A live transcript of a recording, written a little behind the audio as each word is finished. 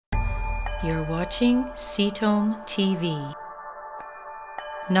You're watching Cetome TV.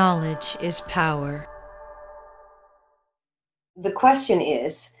 Knowledge is power. The question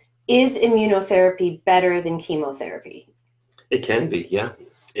is immunotherapy better than chemotherapy? It can be, yeah.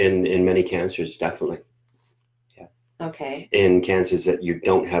 In many cancers, definitely. Yeah. Okay. In cancers that you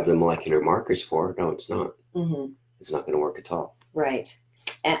don't have the molecular markers for, no, it's not. Mm-hmm. It's not going to work at all. Right.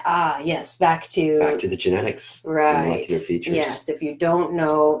 And, yes, back to the genetics. Right. Molecular features. Yes, if you don't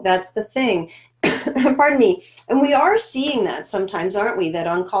know, that's the thing. Pardon me. And we are seeing that sometimes, aren't we? That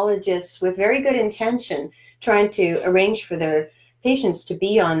oncologists with very good intention trying to arrange for their patients to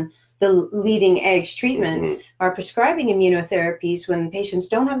be on the leading edge treatments are prescribing immunotherapies when patients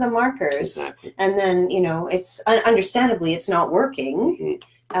don't have the markers. Exactly. And then, it's understandably it's not working.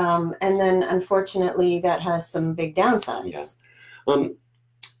 And then unfortunately that has some big downsides. Yeah.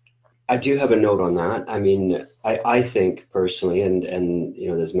 I do have a note on that. I mean, I think personally, and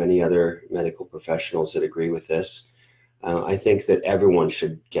there's many other medical professionals that agree with this. I think that everyone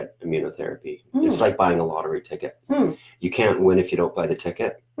should get immunotherapy. It's like buying a lottery ticket. You can't win if you don't buy the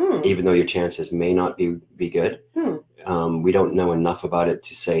ticket, even though your chances may not be good. We don't know enough about it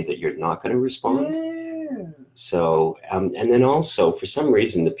to say that you're not going to respond. So, and then also, for some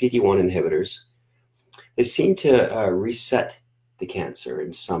reason, the PD-1 inhibitors, they seem to reset the cancer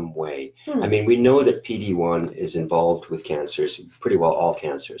in some way. I mean, we know that PD-1 is involved with cancers, pretty well all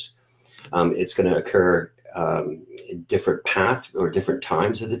cancers. It's going to occur in different paths or different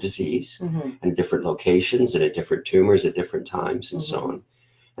times of the disease and different locations and at different tumors at different times and so on.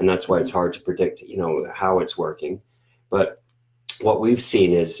 And that's why it's hard to predict, how it's working. But what we've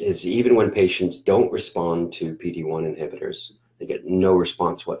seen is even when patients don't respond to PD-1 inhibitors, they get no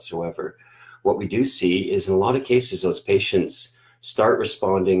response whatsoever. What we do see is in a lot of cases, those patients start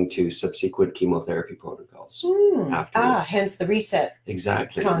responding to subsequent chemotherapy protocols afterwards. Hence the reset.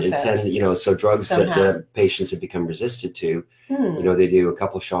 Exactly. Concept. So drugs that the patients have become resistant to, they do a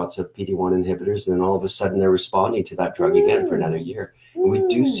couple shots of PD-1 inhibitors, and then all of a sudden they're responding to that drug again for another year. And we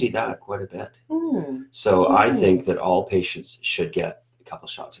do see that quite a bit. So I think that all patients should get a couple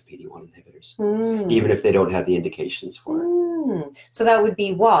shots of PD-1 inhibitors, even if they don't have the indications for it. So that would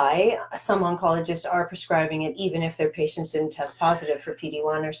be why some oncologists are prescribing it, even if their patients didn't test positive for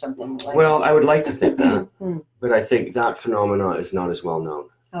PD-1 or something like that. Well, I would like to think that, but I think that phenomena is not as well known.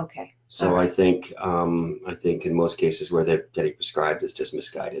 Okay. So I think in most cases where they're getting prescribed, it's just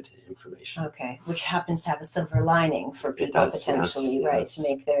misguided information. Okay, which happens to have a silver lining for people potentially, right, to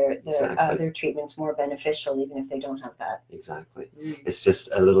make their treatments more beneficial, even if they don't have that. Exactly. It's just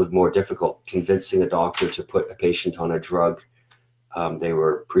a little more difficult convincing a doctor to put a patient on a drug they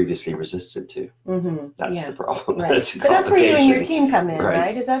were previously resistant to. That's the problem. Right. But that's where you and your team come in,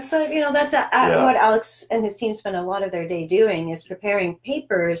 right? Is that so? That's what Alex and his team spend a lot of their day doing, is preparing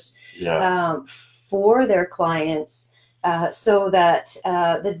papers for their clients, so that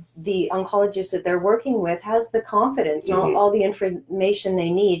the oncologist that they're working with has the confidence and all the information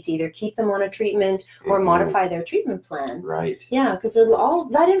they need to either keep them on a treatment or modify their treatment plan. Right. Yeah, because all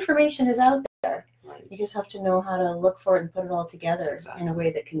that information is out there. You just have to know how to look for it and put it all together in a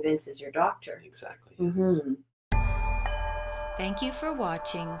way that convinces your doctor. Exactly. Thank you for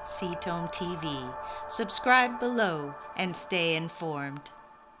watching Cetome TV. Subscribe below and stay informed.